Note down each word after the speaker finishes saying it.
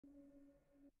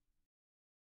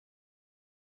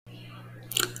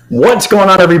What's going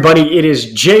on, everybody? It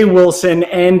is Jay Wilson,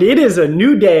 and it is a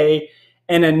new day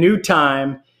and a new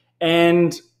time,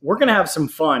 and we're going to have some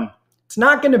fun. It's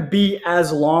not going to be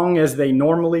as long as they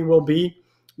normally will be,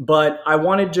 but I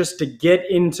wanted just to get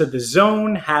into the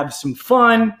zone, have some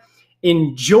fun,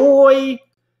 enjoy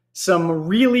some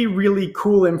really, really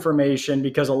cool information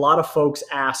because a lot of folks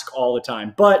ask all the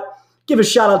time. But give a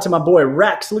shout out to my boy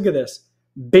Rex. Look at this.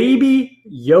 Baby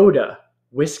Yoda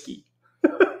whiskey.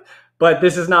 But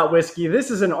this is not whiskey. This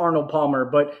is an Arnold Palmer.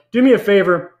 But do me a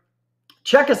favor,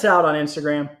 check us out on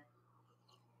Instagram.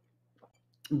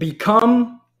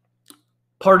 Become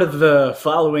part of the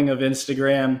following of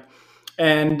Instagram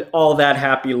and all that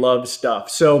happy love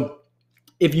stuff. So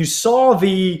if you saw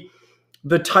the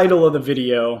title of the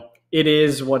video, it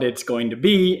is what it's going to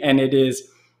be. And it is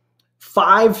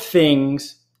 5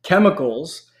 things,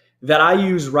 chemicals, that I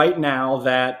use right now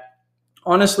that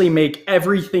honestly make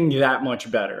everything that much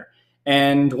better.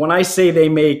 And when I say they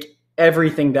make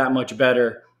everything that much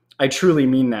better, I truly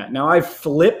mean that. Now, I've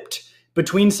flipped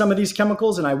between some of these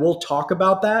chemicals, and I will talk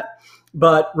about that.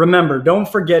 But remember, don't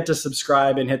forget to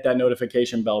subscribe and hit that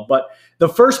notification bell. But the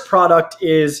first product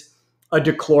is a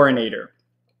dechlorinator.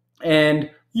 And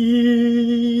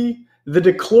the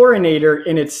dechlorinator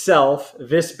in itself,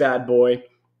 this bad boy,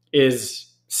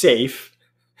 is safe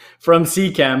from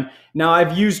Seachem. Now,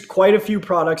 I've used quite a few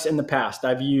products in the past.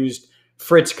 I've used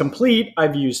Fritz Complete,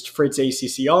 I've used Fritz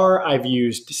ACCR, I've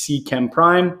used Seachem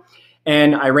Prime,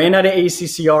 and I ran out of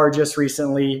ACCR just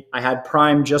recently. I had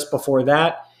Prime just before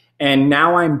that, and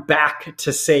now I'm back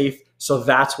to safe, so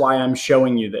that's why I'm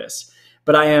showing you this.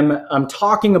 But I'm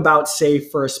talking about safe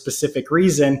for a specific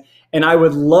reason, and I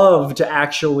would love to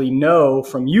actually know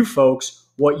from you folks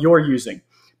what you're using.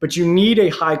 But you need a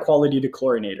high quality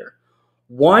dechlorinator.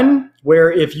 One, where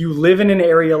if you live in an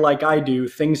area like I do,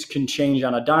 things can change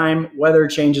on a dime, weather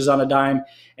changes on a dime,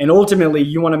 and ultimately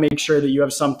you want to make sure that you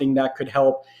have something that could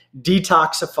help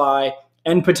detoxify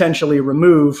and potentially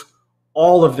remove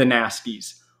all of the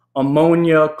nasties.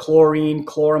 Ammonia, chlorine,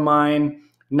 chloramine,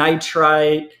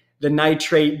 nitrite, the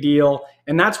nitrate deal,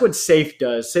 and that's what SAFE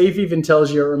does. SAFE even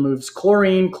tells you it removes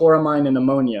chlorine, chloramine, and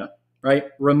ammonia, right?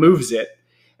 Removes it,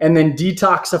 and then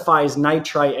detoxifies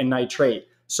nitrite and nitrate.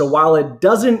 So while it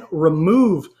doesn't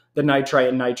remove the nitrite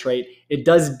and nitrate, it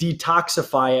does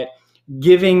detoxify it,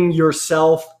 giving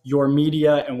yourself, your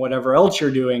media, and whatever else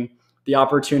you're doing the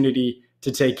opportunity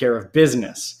to take care of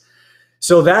business.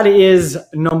 So that is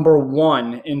number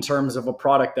 1 in terms of a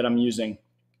product that I'm using.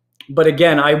 But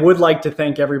again, I would like to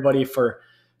thank everybody for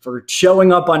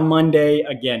showing up on Monday.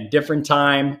 Again, different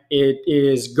time. It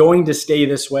is going to stay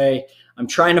this way. I'm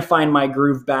trying to find my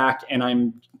groove back, and I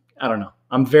don't know.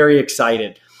 I'm very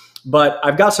excited, but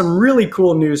I've got some really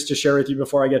cool news to share with you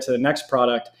before I get to the next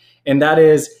product. And that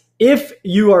is, if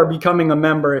you are becoming a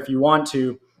member, if you want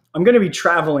to, I'm going to be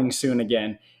traveling soon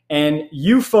again. And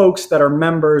you folks that are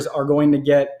members are going to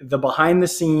get the behind the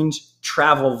scenes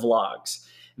travel vlogs.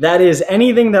 That is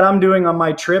anything that I'm doing on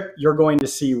my trip, you're going to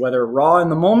see, whether raw in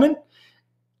the moment,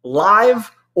 live,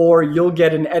 or you'll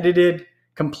get an edited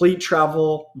complete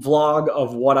travel vlog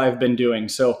of what I've been doing.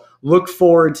 So look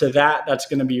forward to that. That's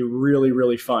going to be really,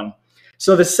 really fun.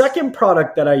 So the second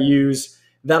product that I use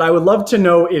that I would love to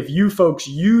know if you folks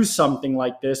use something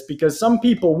like this, because some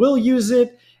people will use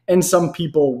it and some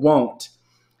people won't.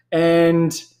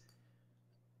 And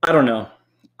I don't know.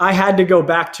 I had to go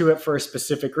back to it for a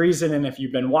specific reason. And if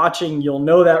you've been watching, you'll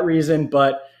know that reason.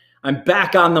 But I'm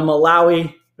back on the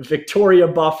Malawi Victoria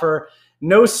buffer.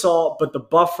 No salt, but the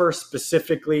buffer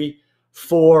specifically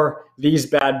for these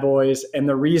bad boys. And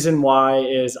the reason why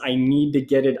is I need to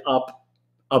get it up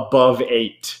above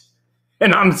 8.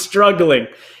 And I'm struggling.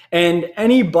 And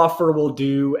any buffer will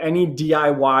do, any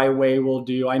DIY way will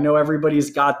do. I know everybody's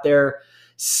got their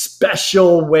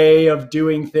special way of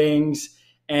doing things,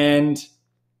 and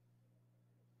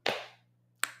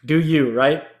do you,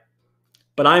 right?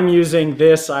 But I'm using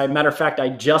this. Matter of fact, I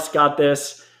just got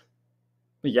this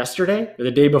yesterday or the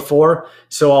day before,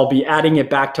 so I'll be adding it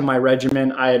back to my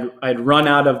regimen. I'd run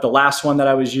out of the last one that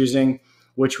I was using,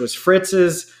 which was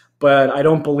Fritz's, but I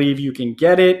don't believe you can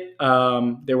get it.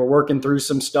 They were working through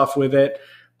some stuff with it,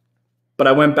 but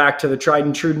I went back to the tried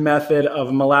and true method of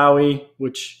Malawi,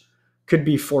 which could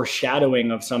be foreshadowing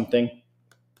of something,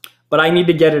 but I need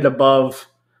to get it above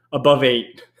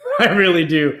 8. I really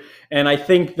do. And I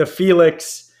think the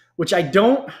Felix, which I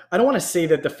don't want to say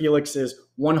that the Felix is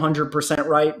 100%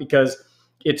 right, because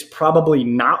it's probably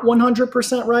not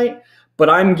 100% right, but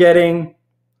I'm getting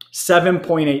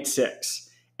 7.86,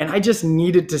 and I just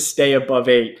needed to stay above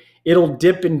 8. It'll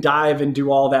dip and dive and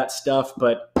do all that stuff,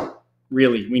 but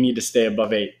really we need to stay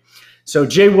above 8. So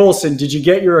Jay Wilson, did you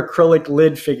get your acrylic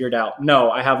lid figured out?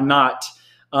 No, I have not.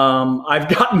 I've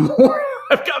got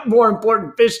more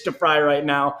important fish to fry right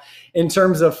now in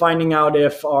terms of finding out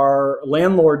if our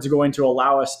landlord's going to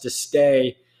allow us to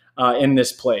stay in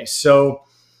this place. So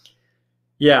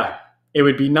yeah, it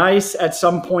would be nice at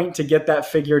some point to get that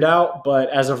figured out, but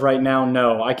as of right now,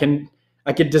 no. I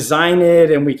could design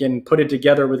it and we can put it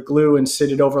together with glue and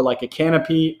sit it over like a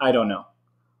canopy. I don't know.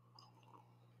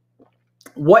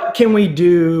 What can we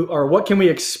do, or what can we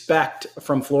expect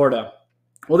from Florida?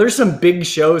 Well, there's some big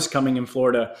shows coming in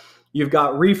Florida. You've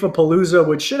got Reefapalooza,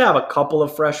 which should have a couple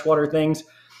of freshwater things.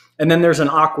 And then there's an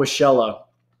Aquashella.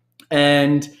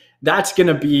 And that's going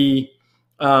to be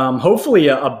hopefully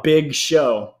a big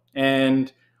show.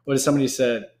 And what has somebody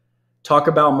said? Talk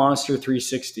about Monster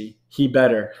 360. He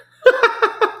better.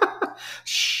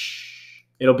 Shh.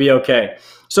 It'll be okay.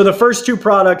 So the first two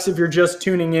products, if you're just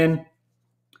tuning in,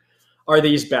 are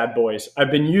these bad boys.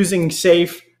 I've been using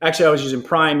Safe. Actually, I was using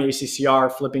Prime,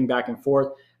 ACCR, flipping back and forth.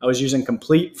 I was using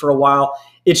Complete for a while.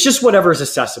 It's just whatever is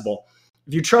accessible.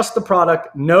 If you trust the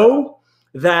product, know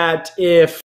that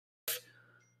if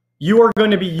you are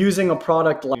going to be using a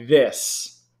product like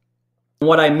this,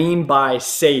 what I mean by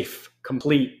Safe,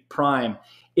 Complete, Prime,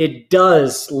 it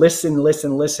does,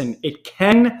 listen, it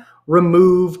can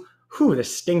remove,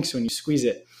 this stinks when you squeeze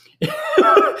it.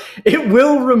 It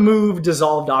will remove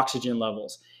dissolved oxygen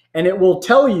levels. And it will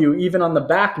tell you, even on the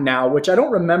back now, which I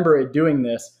don't remember it doing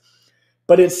this,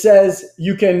 but it says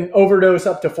you can overdose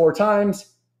up to 4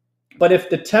 times. But if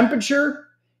the temperature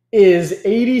is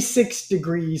 86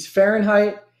 degrees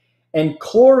Fahrenheit and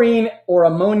chlorine or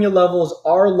ammonia levels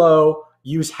are low,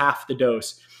 use half the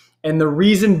dose. And the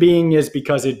reason being is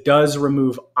because it does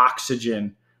remove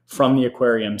oxygen from the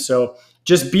aquarium. So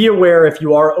just be aware if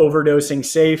you are overdosing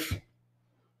Safe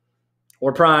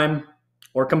or Prime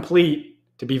or Complete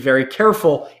to be very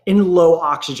careful in low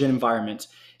oxygen environments.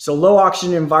 So low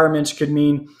oxygen environments could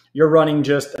mean you're running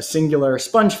just a singular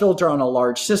sponge filter on a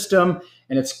large system,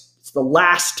 and it's the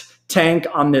last tank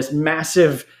on this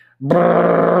massive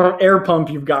air pump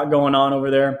you've got going on over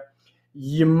there.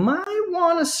 You might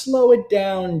want to slow it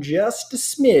down just a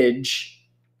smidge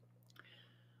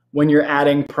when you're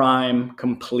adding Prime,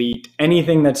 Complete,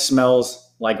 anything that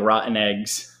smells like rotten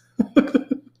eggs.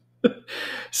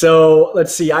 So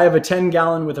let's see, I have a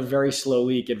 10-gallon with a very slow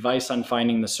leak. Advice on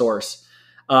finding the source.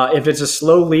 If it's a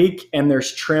slow leak and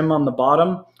there's trim on the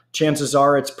bottom, chances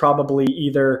are it's probably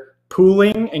either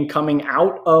pooling and coming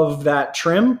out of that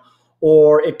trim,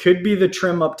 or it could be the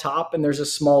trim up top and there's a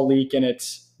small leak and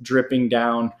it's dripping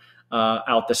down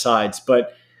out the sides.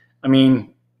 But I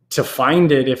mean, to find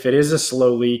it, if it is a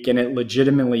slow leak and it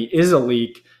legitimately is a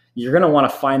leak, you're going to want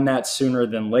to find that sooner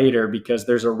than later because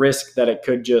there's a risk that it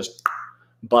could just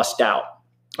bust out.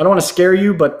 I don't want to scare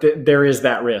you, but there is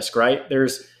that risk, right?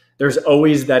 There's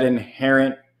always that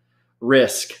inherent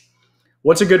risk.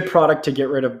 What's a good product to get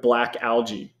rid of black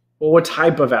algae? Well, what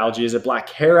type of algae? Is it black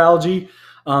hair algae?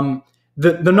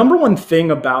 The number one thing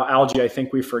about algae I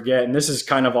think we forget, and this is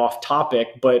kind of off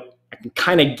topic, but I can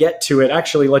kind of get to it.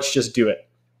 Actually, let's just do it.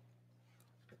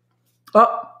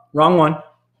 Oh, wrong one.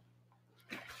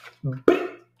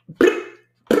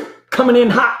 Coming in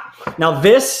hot. Now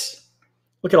this,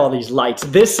 look at all these lights.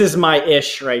 This is my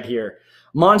ish right here.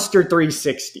 Monster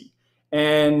 360.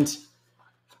 And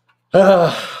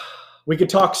we could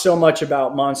talk so much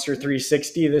about Monster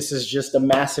 360. This is just a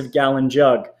massive gallon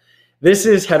jug. This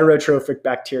is heterotrophic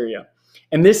bacteria.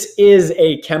 And this is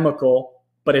a chemical,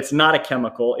 but it's not a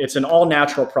chemical. It's an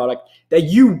all-natural product that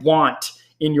you want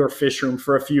in your fish room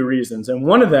for a few reasons. And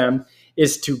one of them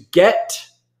is to get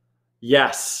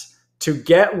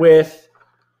with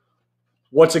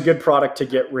what's a good product to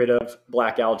get rid of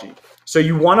black algae. So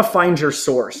you want to find your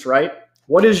source, right?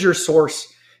 What is your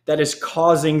source that is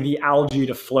causing the algae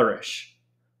to flourish?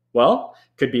 Well,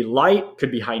 could be light,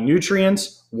 could be high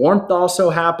nutrients, warmth also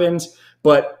happens,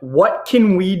 but what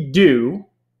can we do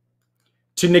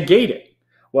to negate it?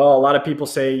 Well, a lot of people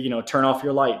say, turn off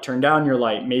your light, turn down your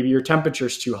light. Maybe your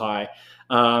temperature's too high.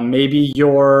 Maybe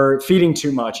you're feeding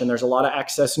too much and there's a lot of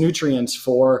excess nutrients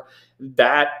for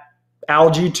that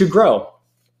algae to grow.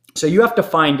 So you have to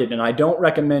find it. And I don't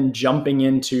recommend jumping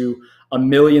into a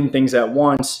million things at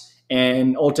once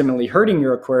and ultimately hurting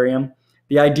your aquarium.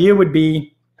 The idea would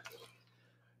be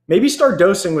maybe start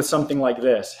dosing with something like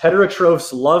this.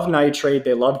 Heterotrophs love nitrate.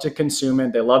 They love to consume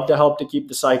it. They love to help to keep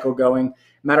the cycle going.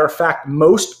 Matter of fact,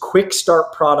 most quick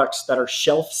start products that are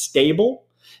shelf stable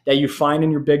that you find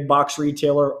in your big box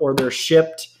retailer or they're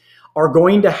shipped are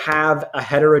going to have a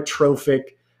heterotrophic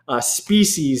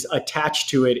species attached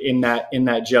to it in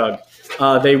that jug.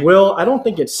 They will. I don't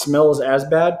think it smells as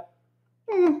bad.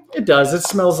 It does. It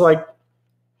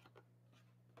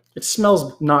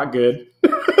smells not good.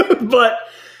 But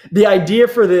the idea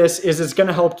for this is it's going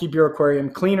to help keep your aquarium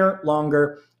cleaner,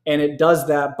 longer, and it does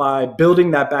that by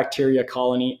building that bacteria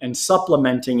colony and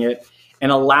supplementing it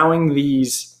and allowing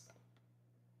these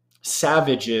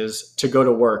savages to go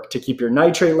to work, to keep your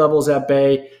nitrate levels at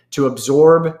bay, to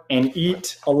absorb and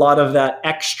eat a lot of that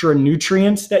extra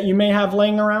nutrients that you may have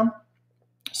laying around.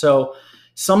 So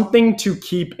something to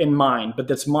keep in mind, but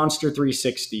that's Monster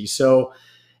 360. So,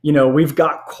 we've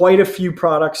got quite a few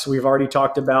products we've already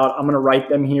talked about. I'm going to write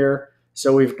them here.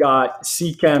 So we've got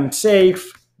Seachem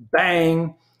Safe,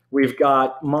 bang. We've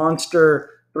got Monster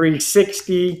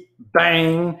 360,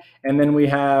 bang. And then we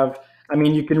have,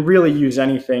 you can really use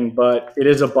anything, but it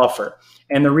is a buffer.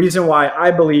 And the reason why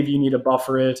I believe you need a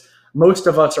buffer is most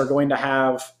of us are going to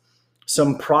have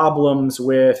some problems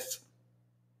with,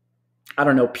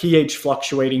 pH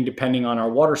fluctuating depending on our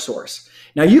water source.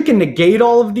 Now, you can negate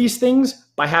all of these things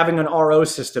by having an RO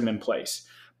system in place.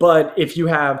 But if you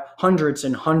have hundreds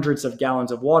and hundreds of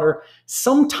gallons of water,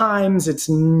 sometimes it's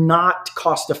not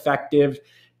cost effective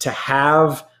to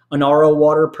have an RO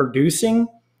water producing,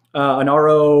 an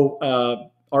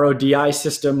RODI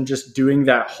system just doing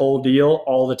that whole deal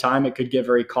all the time. It could get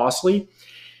very costly,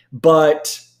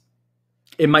 but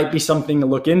it might be something to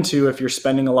look into if you're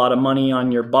spending a lot of money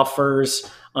on your buffers,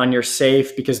 on your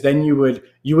safe, because then you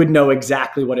would know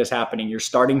exactly what is happening. You're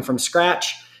starting from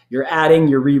scratch, you're adding,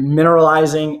 you're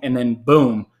remineralizing, and then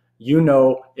boom, you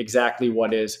know exactly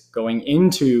what is going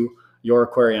into your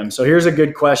aquarium. So here's a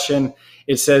good question.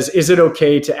 It says, is it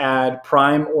okay to add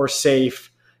prime or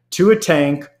safe to a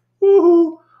tank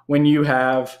when you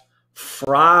have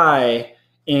fry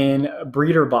in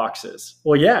breeder boxes?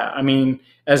 Well, yeah,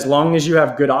 as long as you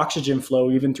have good oxygen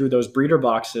flow, even through those breeder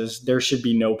boxes, there should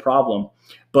be no problem.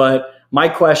 But my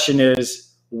question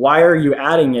is, why are you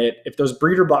adding it? If those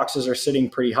breeder boxes are sitting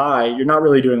pretty high, you're not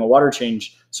really doing a water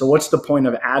change. So what's the point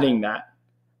of adding that?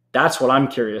 That's what I'm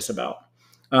curious about.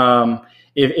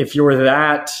 If you're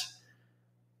that,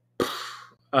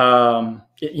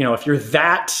 if you're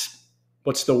that,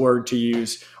 what's the word to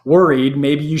use? Worried,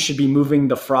 maybe you should be moving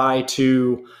the fry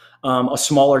to a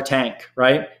smaller tank,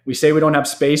 right? We say we don't have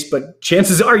space, but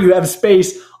chances are you have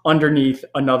space underneath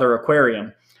another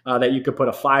aquarium that you could put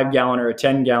a 5-gallon or a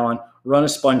 10-gallon, run a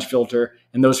sponge filter,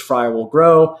 and those fry will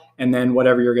grow, and then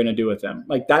whatever you're going to do with them.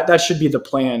 Like that should be the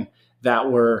plan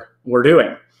that we're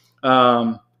doing.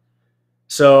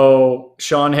 So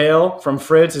Sean Hale from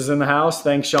Fritz is in the house.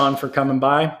 Thanks, Sean, for coming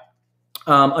by.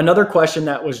 Another question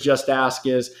that was just asked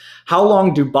is, how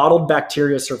long do bottled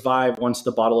bacteria survive once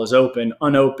the bottle is open,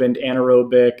 unopened,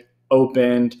 anaerobic,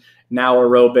 opened, now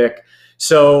aerobic?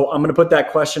 So I'm going to put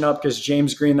that question up because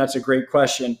James Green, that's a great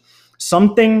question.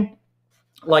 Something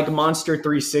like Monster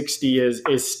 360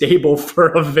 is stable for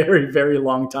a very, very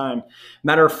long time.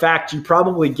 Matter of fact, you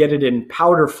probably get it in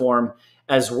powder form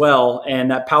as well,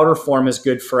 and that powder form is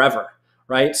good forever,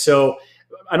 right? So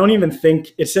I don't even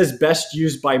think, it says best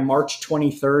used by March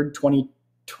 23rd,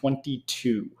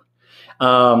 2022.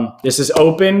 This is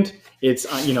opened. It's,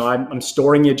 I'm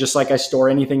storing it just like I store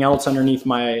anything else underneath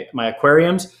my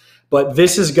aquariums, but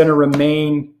this is going to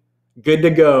remain good to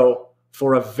go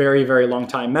for a very, very long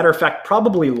time. Matter of fact,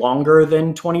 probably longer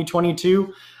than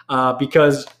 2022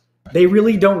 because they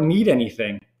really don't need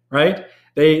anything, right?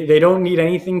 They don't need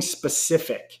anything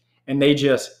specific, and they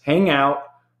just hang out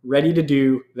ready to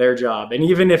do their job. And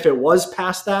even if it was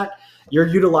past that, you're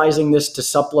utilizing this to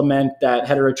supplement that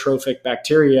heterotrophic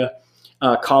bacteria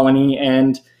colony.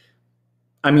 And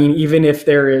even if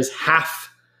there is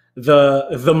half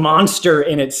the monster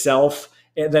in itself,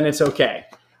 then it's okay.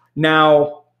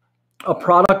 Now, a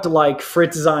product like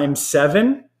Fritzzyme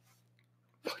 7,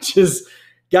 which is,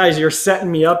 guys, you're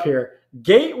setting me up here.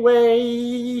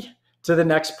 Gateway to the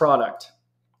next product.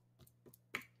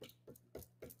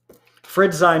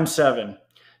 Fritzzyme 7.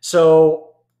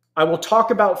 So I will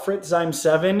talk about Fritzzyme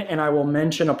 7 and I will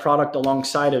mention a product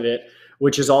alongside of it,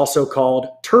 which is also called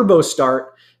TurboStart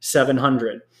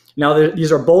 700. Now,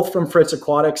 these are both from Fritz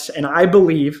Aquatics, and I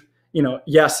believe,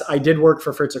 yes, I did work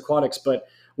for Fritz Aquatics, but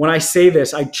when I say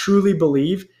this, I truly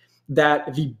believe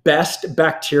that the best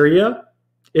bacteria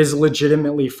is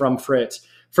legitimately from Fritz.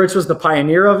 Fritz was the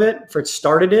pioneer of it. Fritz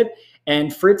started it,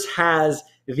 and Fritz has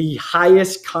the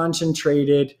highest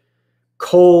concentrated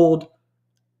cold,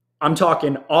 I'm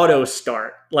talking auto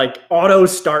start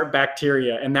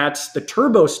bacteria, and that's the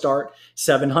TurboStart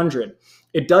 700.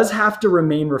 It does have to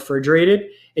remain refrigerated.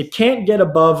 It can't get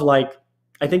above I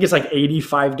think it's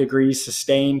 85 degrees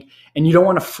sustained, and you don't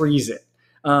want to freeze it.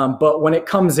 But when it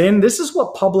comes in, this is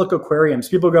what public aquariums,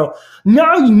 people go,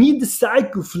 no, you need to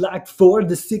cycle for like 4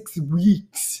 to 6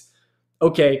 weeks.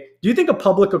 Okay, do you think a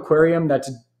public aquarium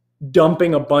that's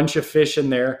dumping a bunch of fish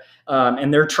in there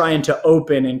and they're trying to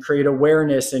open and create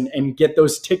awareness and get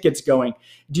those tickets going,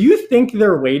 do you think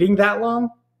they're waiting that long?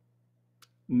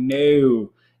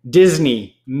 No.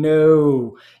 Disney,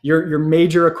 no. Your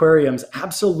major aquariums,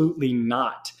 absolutely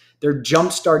not. They're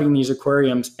jump starting these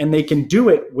aquariums, and they can do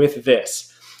it with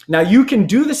this. Now, you can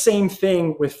do the same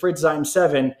thing with Fritzheim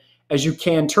 7 as you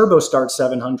can TurboStart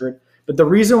 700, but the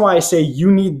reason why I say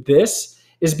you need this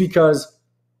is because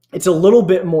it's a little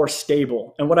bit more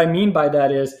stable. And what I mean by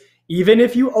that is, even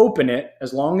if you open it,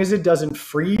 as long as it doesn't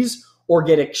freeze or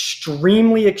get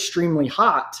extremely, extremely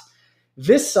hot,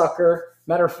 this sucker,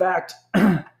 matter of fact,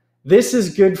 this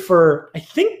is good for,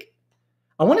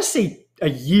 I want to say a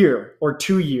year or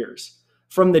 2 years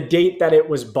from the date that it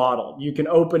was bottled. You can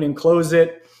open and close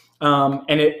it,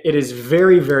 and it is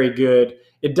very, very good.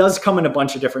 It does come in a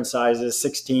bunch of different sizes,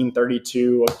 16,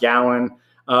 32, a gallon.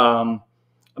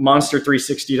 Monster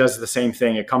 360 does the same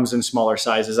thing. It comes in smaller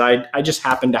sizes. I just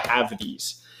happen to have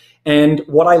these. And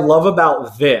what I love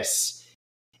about this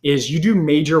is you do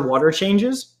major water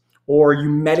changes, or you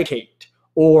medicate,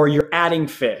 or you're adding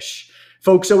fish.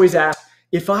 Folks always ask,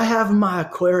 if I have my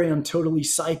aquarium totally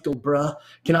cycled, bruh,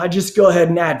 can I just go ahead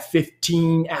and add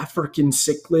 15 African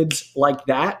cichlids like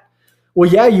that?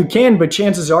 Well, yeah, you can, but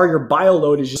chances are your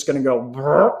bioload is just going to go,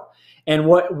 bruh. And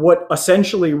what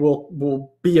essentially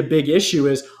will be a big issue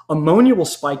is ammonia will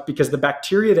spike because the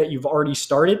bacteria that you've already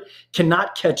started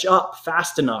cannot catch up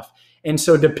fast enough. And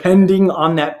so depending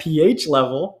on that pH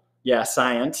level, yeah,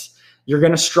 science, you're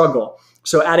going to struggle.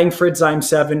 So adding Fritzheim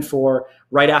 7 for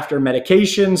right after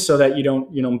medication so that you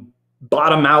don't,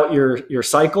 bottom out your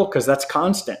cycle, because that's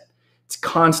constant. It's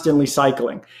constantly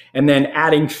cycling. And then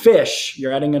adding fish,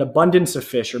 you're adding an abundance of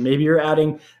fish, or maybe you're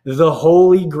adding the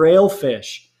holy grail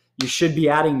fish. You should be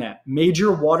adding that.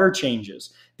 Major water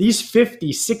changes. These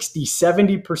 50, 60,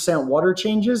 70% water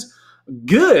changes,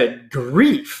 good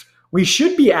grief. We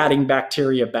should be adding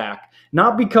bacteria back.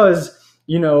 Not because,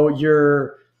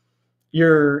 you're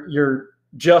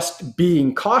just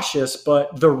being cautious,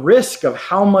 but the risk of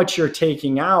how much you're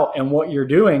taking out and what you're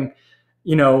doing,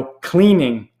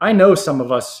 cleaning. I know some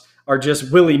of us are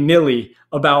just willy-nilly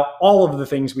about all of the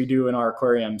things we do in our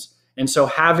aquariums. And so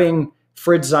having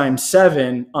Fritzheim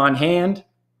 7 on hand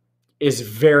is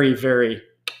very, very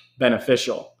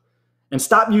beneficial. And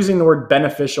stop using the word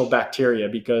beneficial bacteria,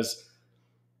 because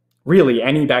really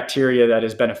any bacteria that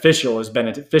is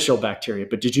beneficial bacteria.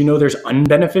 But did you know there's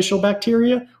unbeneficial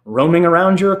bacteria roaming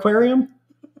around your aquarium?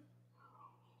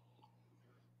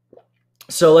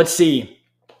 So let's see.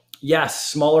 Yes,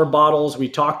 smaller bottles. We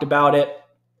talked about it.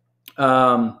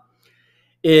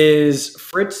 Is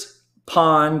Fritz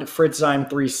Pond Fritzheim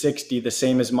 360 the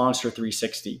same as Monster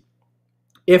 360?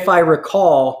 If I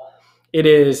recall, it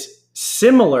is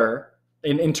similar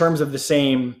in terms of the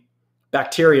same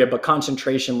bacteria, but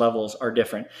concentration levels are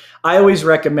different. I always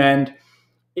recommend,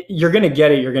 you're going to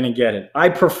get it. I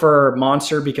prefer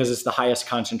Monster because it's the highest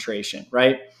concentration,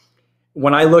 right?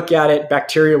 When I look at it,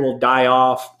 bacteria will die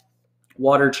off,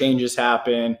 water changes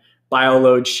happen,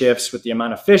 bioload shifts with the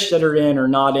amount of fish that are in or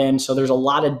not in. So there's a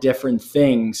lot of different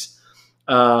things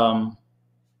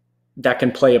that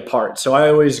can play a part. So I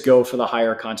always go for the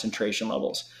higher concentration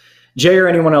levels. Jay or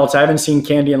anyone else, I haven't seen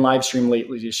Candy in live stream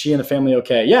lately. Is she and the family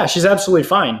okay? Yeah, she's absolutely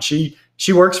fine. She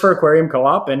works for Aquarium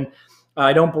Co-op, and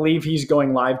I don't believe he's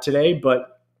going live today,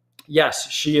 but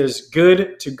yes, she is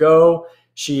good to go.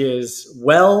 She is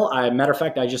well. Matter of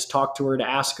fact, I just talked to her to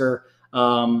ask her,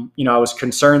 I was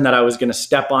concerned that I was going to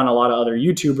step on a lot of other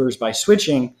YouTubers by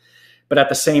switching, but at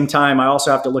the same time, I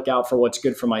also have to look out for what's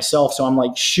good for myself. So I'm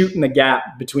like shooting the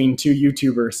gap between two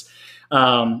YouTubers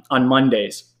on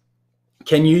Mondays.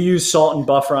 Can you use salt and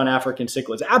buffer on African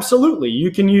cichlids? Absolutely.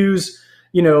 You can use,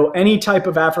 any type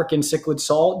of African cichlid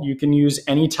salt. You can use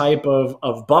any type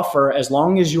of buffer as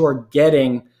long as you are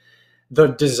getting the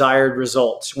desired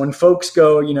results. When folks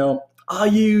go, I'll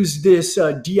use this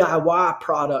DIY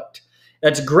product.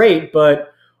 That's great, but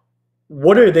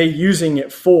what are they using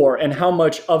it for, and how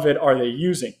much of it are they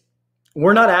using?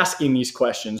 We're not asking these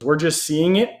questions. We're just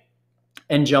seeing it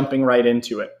and jumping right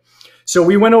into it. So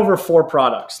we went over 4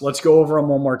 products. Let's go over them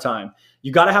one more time.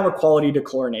 You got to have a quality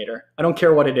dechlorinator. I don't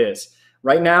care what it is.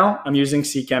 Right now, I'm using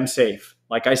Seachem Safe.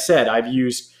 Like I said, I've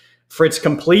used Fritz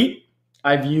Complete.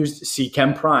 I've used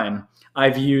Seachem Prime.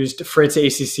 I've used Fritz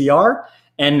ACCR,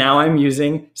 and now I'm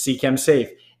using Seachem Safe.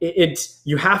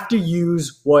 You have to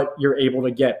use what you're able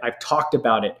to get. I've talked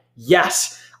about it.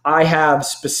 Yes, I have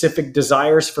specific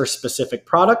desires for specific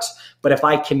products, but if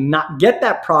I cannot get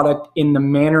that product in the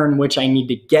manner in which I need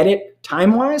to get it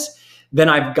time-wise, then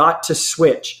I've got to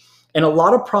switch. And a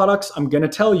lot of products, I'm going to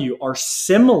tell you, are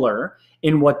similar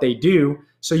in what they do.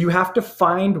 So you have to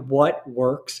find what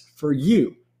works for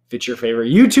you. If it's your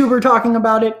favorite YouTuber talking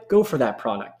about it, go for that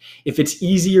product. If it's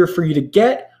easier for you to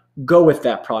get, go with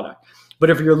that product. But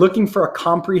if you're looking for a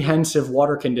comprehensive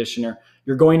water conditioner,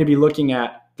 you're going to be looking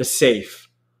at the Safe,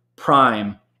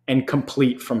 Prime, and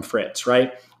Complete from Fritz,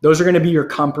 right? Those are going to be your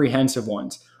comprehensive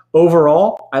ones.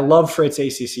 Overall, I love Fritz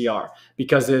ACCR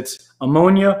because it's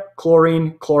ammonia,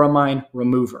 chlorine, chloramine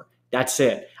remover. That's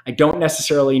it. I don't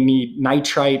necessarily need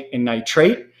nitrite and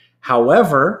nitrate.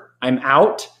 However, I'm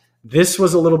out. This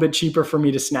was a little bit cheaper for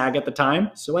me to snag at the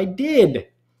time, so I did.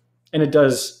 And it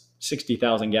does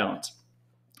 60,000 gallons.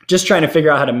 Just trying to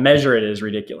figure out how to measure it is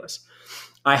ridiculous.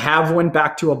 I have went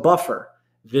back to a buffer.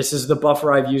 This is the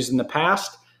buffer I've used in the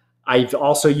past. I've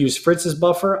also used Fritz's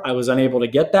buffer. I was unable to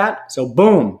get that. So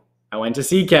boom, I went to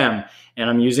Seachem and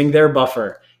I'm using their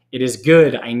buffer. It is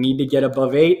good. I need to get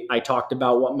above 8. I talked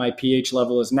about what my pH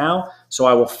level is now. So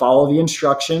I will follow the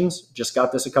instructions. Just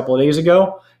got this a couple of days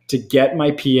ago to get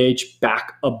my pH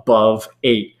back above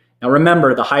 8. Now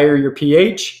remember, the higher your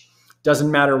pH,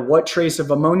 doesn't matter what trace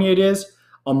of ammonia it is,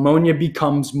 ammonia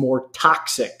becomes more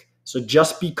toxic. So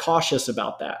just be cautious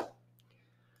about that.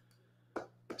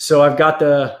 So I've got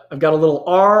a little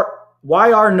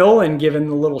YR Nolan given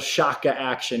the little Shaka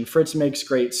action. Fritz makes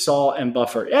great salt and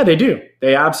buffer. Yeah, they do.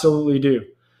 They absolutely do.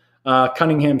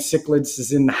 Cunningham Cichlids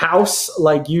is in the house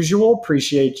like usual.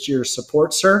 Appreciate your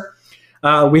support, sir.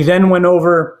 We then went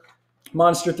over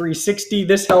Monster 360.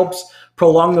 This helps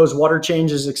prolong those water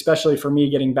changes, especially for me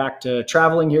getting back to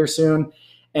traveling here soon.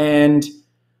 And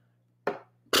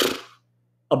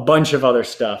a bunch of other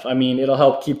stuff. I mean, it'll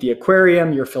help keep the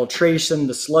aquarium, your filtration,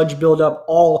 the sludge buildup,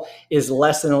 all is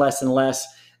less and less and less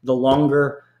the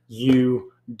longer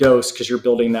you dose because you're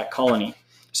building that colony.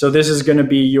 So this is going to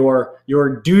be your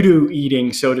doo-doo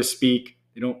eating, so to speak.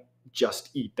 You don't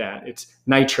just eat that. It's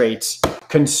nitrates,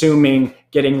 consuming,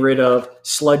 getting rid of,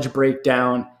 sludge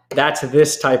breakdown. That's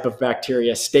this type of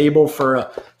bacteria, stable for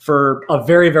a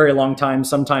very, very long time,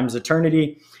 sometimes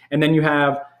eternity. And then you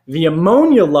have the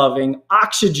ammonia-loving,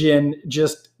 oxygen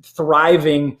just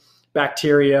thriving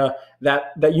bacteria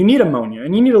that you need ammonia,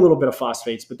 and you need a little bit of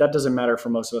phosphates, but that doesn't matter for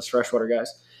most of us freshwater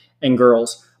guys and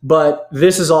girls. But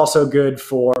this is also good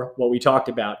for what we talked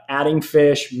about, adding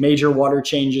fish, major water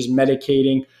changes,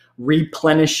 medicating,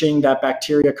 replenishing that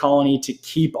bacteria colony to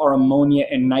keep our ammonia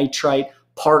and nitrite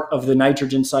part of the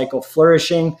nitrogen cycle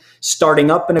flourishing,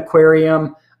 starting up an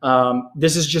aquarium.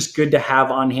 This is just good to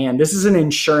have on hand. This is an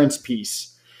insurance piece.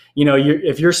 You know,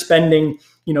 if you're spending,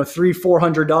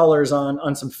 $300-400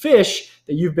 on some fish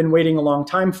that you've been waiting a long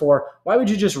time for, why would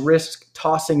you just risk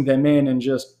tossing them in and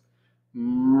just,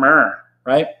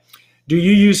 right? Do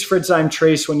you use Fritzyme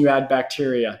Trace when you add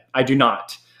bacteria? I do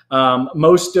not.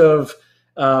 Most of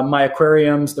my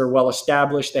aquariums, they're well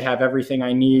established. They have everything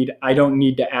I need. I don't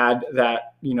need to add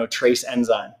that, trace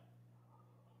enzyme.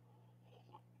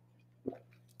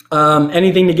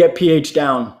 Anything to get pH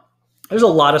down. There's a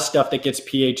lot of stuff that gets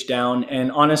pH down,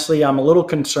 and honestly, I'm a little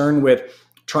concerned with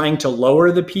trying to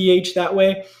lower the pH that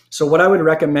way. So what I would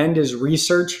recommend is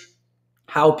research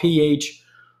how pH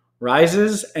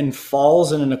rises and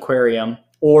falls in an aquarium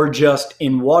or just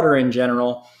in water in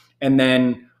general, and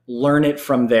then learn it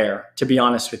from there, to be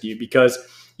honest with you, because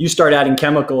you start adding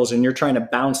chemicals and you're trying to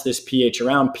bounce this pH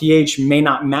around. pH may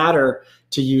not matter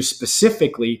to you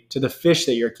specifically to the fish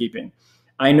that you're keeping.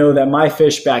 I know that my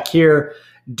fish back here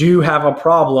do have a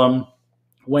problem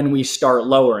when we start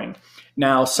lowering.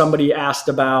 Now, somebody asked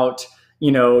about,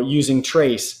 using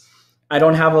trace. I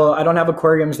don't have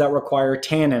aquariums that require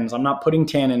tannins. I'm not putting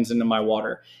tannins into my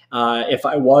water. If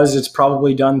I was, it's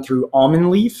probably done through almond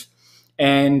leaf,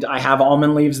 and I have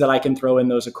almond leaves that I can throw in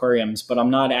those aquariums, but I'm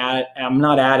not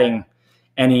adding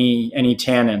any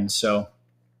tannins. So,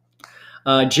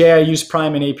 Jay, I use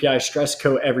Prime and API stress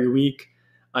coat every week.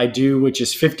 I do, which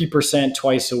is 50%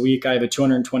 twice a week. I have a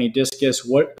 220 discus.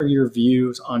 What are your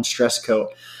views on stress coat?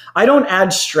 I don't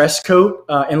add stress coat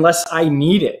unless I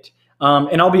need it.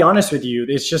 And I'll be honest with you,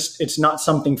 it's not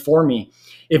something for me.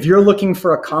 If you're looking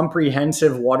for a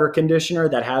comprehensive water conditioner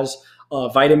that has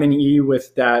vitamin E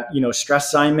with that,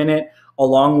 stress zyme in it,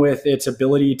 along with its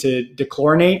ability to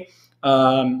dechlorinate,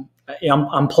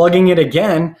 I'm plugging it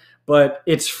again, but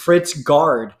it's Fritz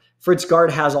Guard. Fritz Guard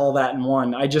has all that in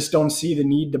one. I just don't see the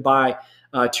need to buy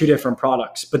two different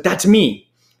products. But that's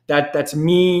me. That's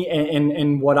me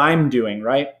and what I'm doing,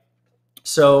 right?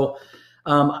 So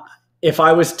if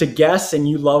I was to guess and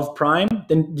you love Prime,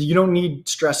 then you don't need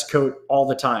stress coat all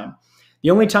the time. The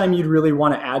only time you'd really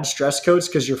want to add stress coats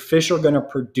because your fish are going to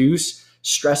produce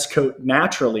stress coat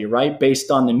naturally, right? Based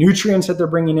on the nutrients that they're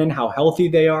bringing in, how healthy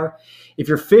they are. If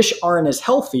your fish aren't as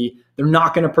healthy, they're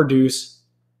not going to produce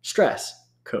stress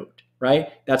coat, right?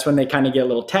 That's when they kind of get a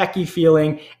little tacky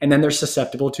feeling, and then they're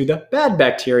susceptible to the bad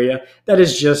bacteria that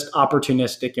is just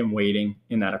opportunistic and waiting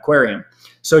in that aquarium.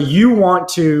 So you want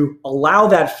to allow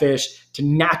that fish to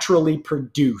naturally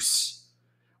produce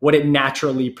what it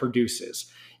naturally produces.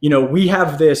 We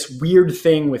have this weird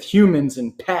thing with humans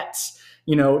and pets,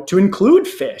 to include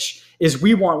fish, is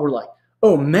we're like,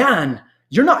 oh man,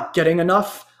 you're not getting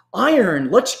enough iron.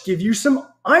 Let's give you some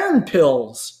iron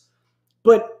pills.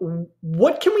 But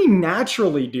what can we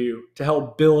naturally do to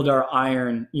help build our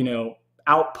iron,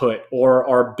 output or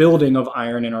our building of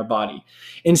iron in our body?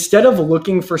 Instead of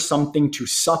looking for something to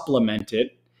supplement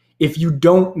it, if you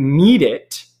don't need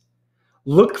it,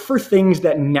 look for things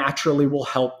that naturally will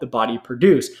help the body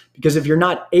produce. Because if you're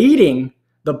not aiding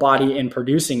the body in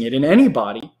producing it in any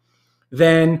body,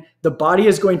 then the body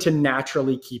is going to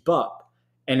naturally keep up.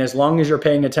 And as long as you're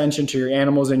paying attention to your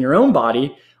animals in your own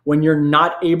body, when you're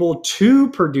not able to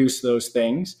produce those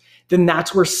things, then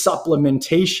that's where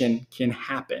supplementation can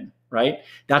happen, right?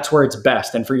 That's where it's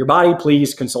best. And for your body,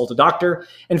 please consult a doctor.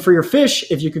 And for your fish,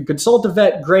 if you could consult a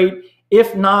vet, great.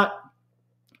 If not,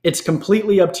 it's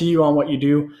completely up to you on what you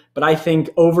do. But I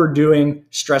think overdoing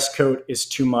stress coat is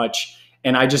too much,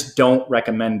 and I just don't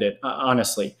recommend it,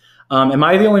 honestly. Am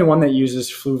I the only one that uses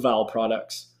Fluval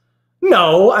products?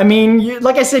 No, I mean,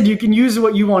 like I said, you can use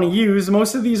what you want to use.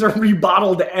 Most of these are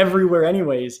rebottled everywhere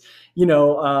anyways. I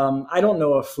don't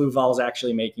know if Fluval is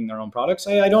actually making their own products.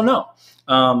 I don't know.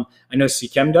 I know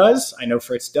Seachem does. I know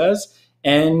Fritz does.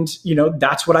 And,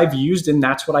 that's what I've used, and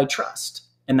that's what I trust.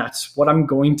 And that's what I'm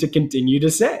going to continue to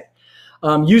say.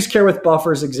 Use care with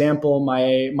buffers. Example,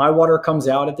 my water comes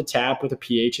out at the tap with a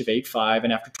pH of 8.5,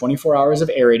 and after 24 hours of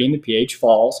aerating, the pH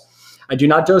falls. I do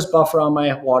not dose buffer on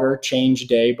my water change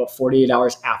day, but 48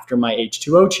 hours after my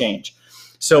H2O change.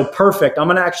 So perfect. I'm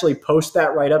going to actually post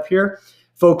that right up here.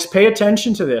 Folks, pay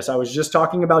attention to this. I was just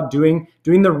talking about doing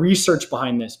the research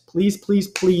behind this. Please, please,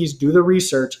 please do the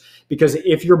research, because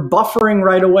if you're buffering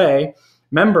right away,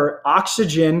 remember,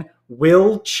 oxygen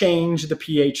will change the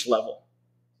pH level.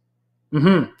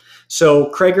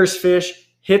 So Krager's fish,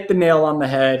 hit the nail on the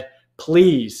head.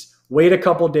 Please wait a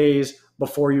couple days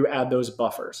before you add those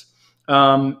buffers.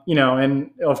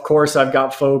 And of course I've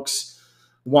got folks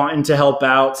wanting to help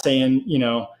out, saying,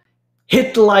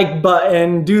 hit the like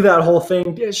button, do that whole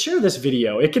thing. Share this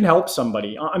video. It can help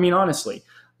somebody. I mean, honestly,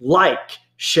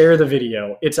 share the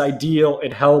video. It's ideal.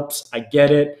 It helps. I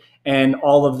get it. And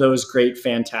all of those great,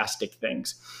 fantastic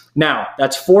things. Now,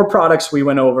 that's 4 products we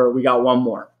went over. We got one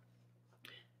more.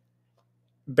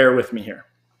 Bear with me here,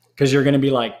 because you're going to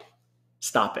be like,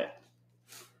 stop it.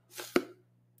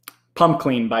 Pump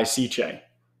Clean by Seachem.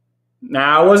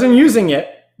 Now, I wasn't using it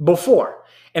before,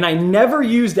 and I never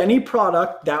used any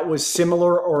product that was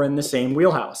similar or in the same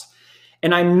wheelhouse.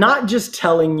 And I'm not just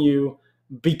telling you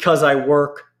because I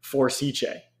work for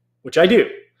Seachem, which I do.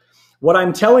 What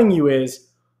I'm telling you is,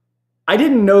 I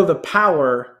didn't know the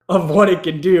power of what it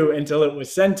could do until it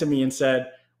was sent to me and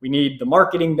said, we need the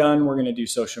marketing done. We're going to do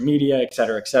social media, et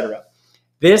cetera, et cetera.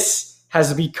 This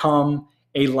has become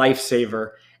a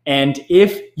lifesaver. And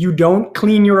if you don't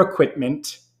clean your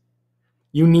equipment,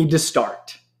 you need to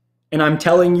start. And I'm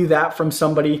telling you that from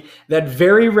somebody that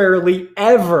very rarely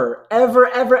ever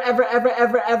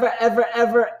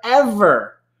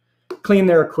clean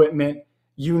their equipment.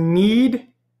 You need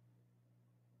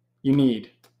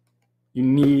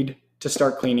to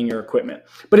start cleaning your equipment.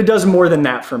 But it does more than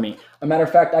that for me. A matter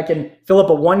of fact, I can fill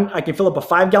up a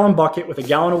 5-gallon bucket with a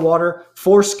gallon of water,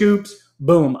 4 scoops,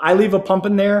 boom. I leave a pump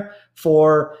in there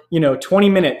for 20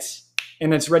 minutes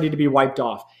and it's ready to be wiped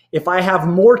off. If I have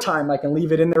more time, I can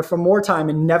leave it in there for more time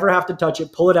and never have to touch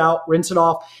it, pull it out, rinse it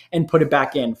off, and put it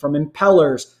back in. From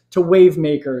impellers to wave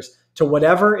makers to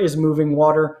whatever is moving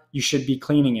water, you should be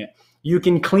cleaning it. You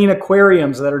can clean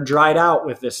aquariums that are dried out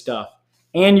with this stuff,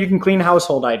 and you can clean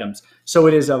household items. So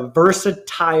it is a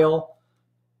versatile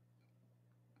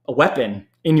weapon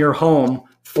in your home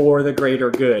for the greater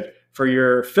good, for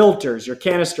your filters, your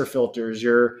canister filters,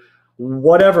 your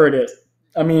whatever it is.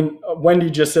 I mean, Wendy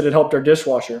just said it helped our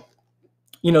dishwasher.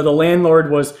 The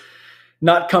landlord was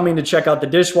not coming to check out the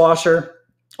dishwasher.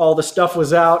 All the stuff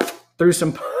was out, threw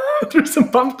some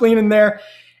pump clean in there,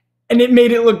 and it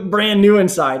made it look brand new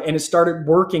inside, and it started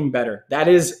working better. That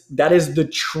is the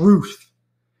truth.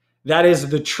 That is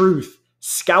the truth.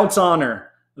 Scouts honor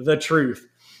the truth.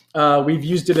 We've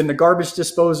used it in the garbage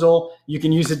disposal. You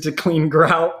can use it to clean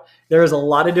grout. There's a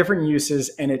lot of different uses,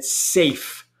 and it's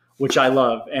safe, which I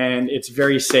love, and it's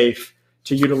very safe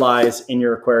to utilize in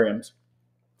your aquariums.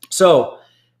 So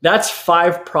that's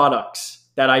 5 products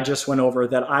that I just went over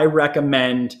that I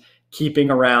recommend keeping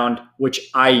around, which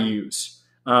I use.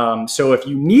 So if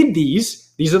you need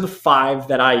these are the 5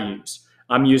 that I use.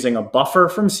 I'm using a buffer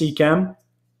from Seachem.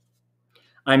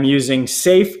 I'm using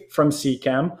Safe from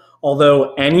Seachem,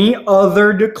 although any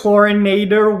other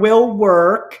dechlorinator will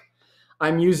work.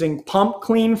 I'm using Pump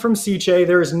Clean from Seachem.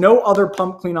 There is no other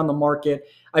pump clean on the market.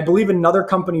 I believe another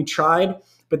company tried,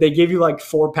 but they gave you like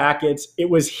 4 packets. It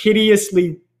was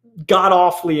hideously,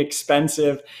 god-awfully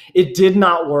expensive. It did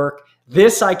not work.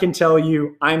 This, I can tell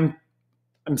you, I'm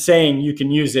saying you can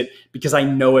use it because I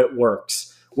know it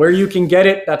works. Where you can get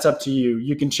it, that's up to you.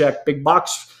 You can check Big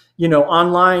Box,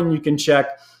 online. You can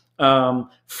check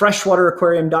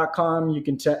freshwateraquarium.com. You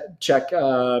can check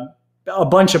a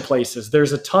bunch of places.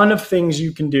 There's a ton of things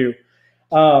you can do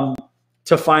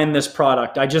to find this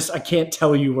product. I can't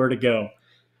tell you where to go.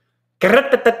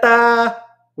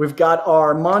 We've got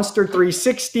our Monster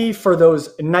 360 for those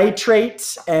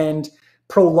nitrates and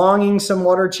prolonging some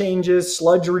water changes,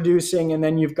 sludge reducing, and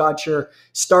then you've got your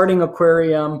starting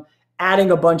aquarium,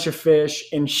 adding a bunch of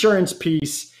fish, insurance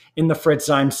piece in the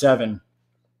Fritzheim 7.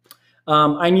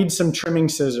 I need some trimming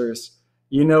scissors,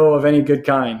 of any good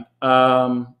kind.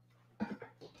 I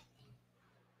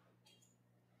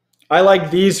like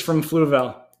these from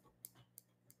Fluvel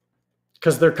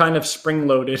because they're kind of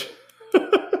spring-loaded.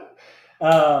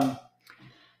 But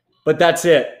that's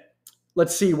it.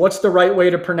 Let's see. What's the right way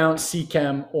to pronounce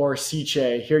Seachem or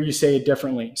Seachem? Here you say it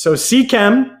differently. So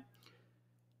Seachem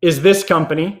is this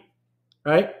company,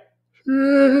 right?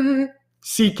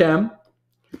 Seachem.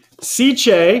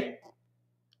 Seachem,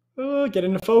 get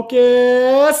into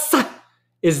focus,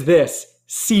 is this.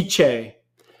 Seachem.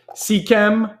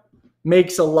 Seachem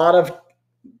makes a lot of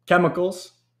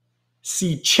chemicals.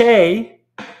 Seachem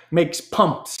makes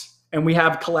pumps, and we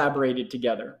have collaborated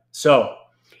together. So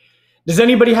does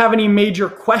anybody have any major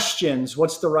questions?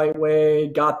 What's the right way?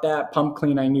 Got that? Pump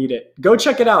clean. I need it. Go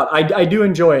check it out. I do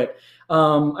enjoy it.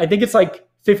 I think it's like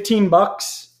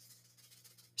 $15,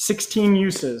 16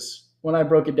 uses when I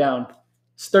broke it down.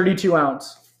 It's 32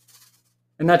 ounce.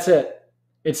 And that's it.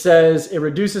 It says it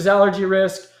reduces allergy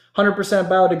risk, 100%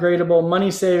 biodegradable,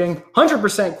 money saving,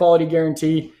 100% quality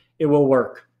guarantee. It will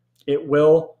work. It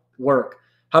will work.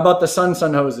 How about the Sun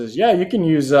hoses? Yeah, you can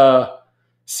use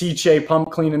Seachem pump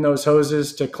clean in those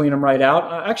hoses to clean them right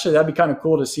out. Actually, that'd be kind of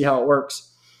cool to see how it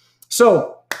works.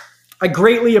 So I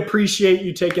greatly appreciate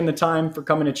you taking the time for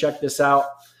coming to check this out.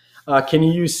 Can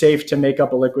you use Safe to make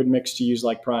up a liquid mix to use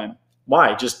like Prime?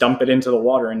 Why? Just dump it into the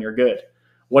water and you're good.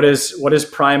 What is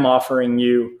Prime offering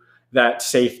you that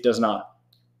Safe does not?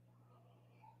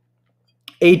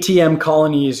 ATM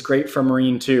Colony is great for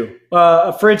marine too.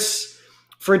 Fritz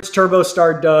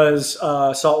TurboStar does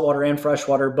saltwater and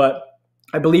freshwater, but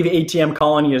I believe ATM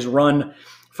Colony is run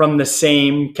from the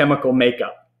same chemical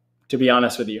makeup, to be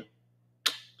honest with you.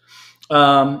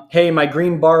 Hey, my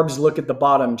green barbs look at the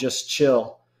bottom, just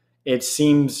chill. It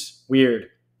seems weird.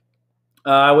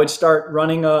 I would start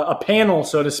running a panel,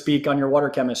 so to speak, on your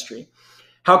water chemistry.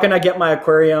 How can I get my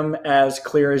aquarium as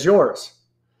clear as yours?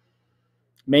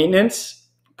 Maintenance,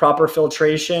 proper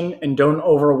filtration, and don't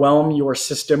overwhelm your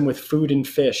system with food and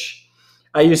fish.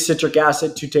 I use citric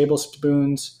acid, 2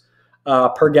 tablespoons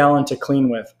per gallon to clean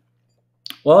with.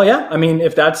 Well, yeah, I mean,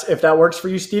 if that works for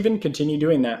you, Stephen, continue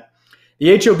doing that.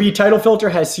 The HOB tidal filter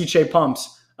has Seachem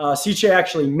pumps. Seachem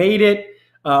actually made it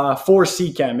for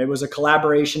Seachem. It was a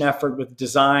collaboration effort with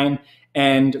design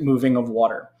and moving of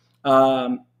water.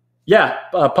 Pump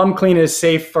clean is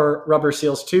safe for rubber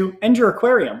seals too, and your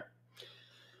aquarium.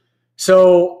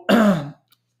 So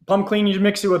pump clean, you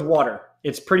mix it with water.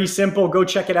 It's pretty simple. Go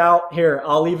check it out. Here,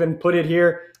 I'll even put it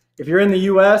here. If you're in the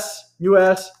US,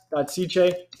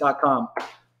 us.seachem.com.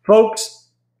 Folks,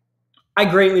 I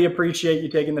greatly appreciate you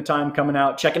taking the time coming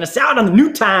out, checking us out on the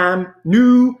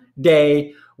new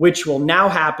day, which will now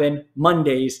happen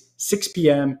Mondays, 6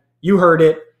 p.m. You heard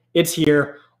it. It's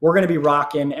here. We're going to be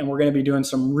rocking, and we're going to be doing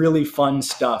some really fun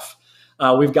stuff.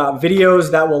 We've got videos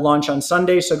that will launch on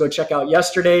Sunday, so go check out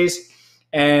yesterday's,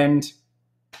 and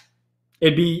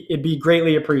it'd be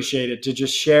greatly appreciated to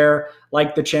just share,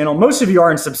 like the channel. Most of you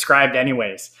aren't subscribed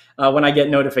anyways when I get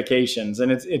notifications,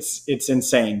 and it's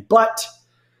insane. But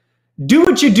do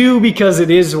what you do because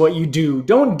it is what you do.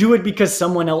 Don't do it because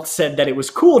someone else said that it was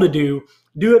cool to do.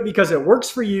 Do it because it works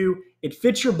for you, it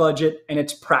fits your budget, and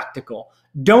it's practical.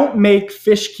 Don't make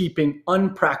fish keeping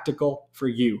unpractical for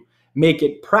you. make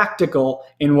it practical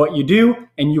in what you do,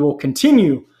 and you will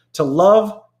continue to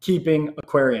love keeping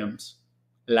aquariums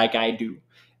like I do.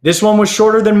 This one was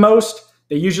shorter than most.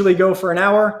 They usually go for an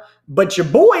hour, but your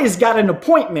boy's got an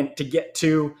appointment to get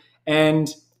to, and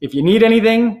if you need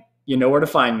anything, you know where to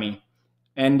find me.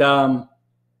 And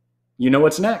you know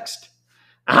what's next.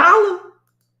 Holla!